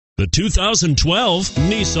The 2012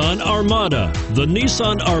 Nissan Armada. The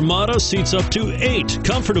Nissan Armada seats up to 8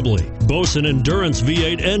 comfortably. Boasts an endurance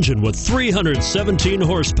V8 engine with 317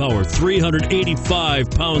 horsepower,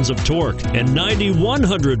 385 pounds of torque, and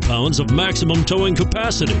 9,100 pounds of maximum towing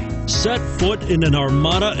capacity. Set foot in an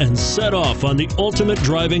Armada and set off on the ultimate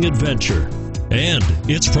driving adventure. And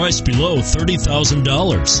it's priced below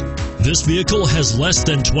 $30,000. This vehicle has less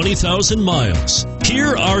than 20,000 miles.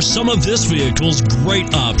 Here are some of this vehicle's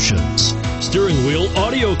great options: steering wheel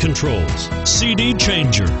audio controls, CD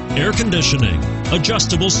changer, air conditioning,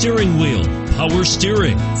 adjustable steering wheel, power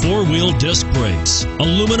steering, 4-wheel disc brakes,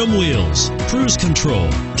 aluminum wheels, cruise control,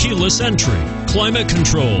 keyless entry, climate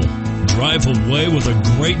control. Drive away with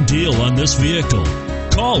a great deal on this vehicle.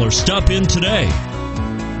 Call or stop in today.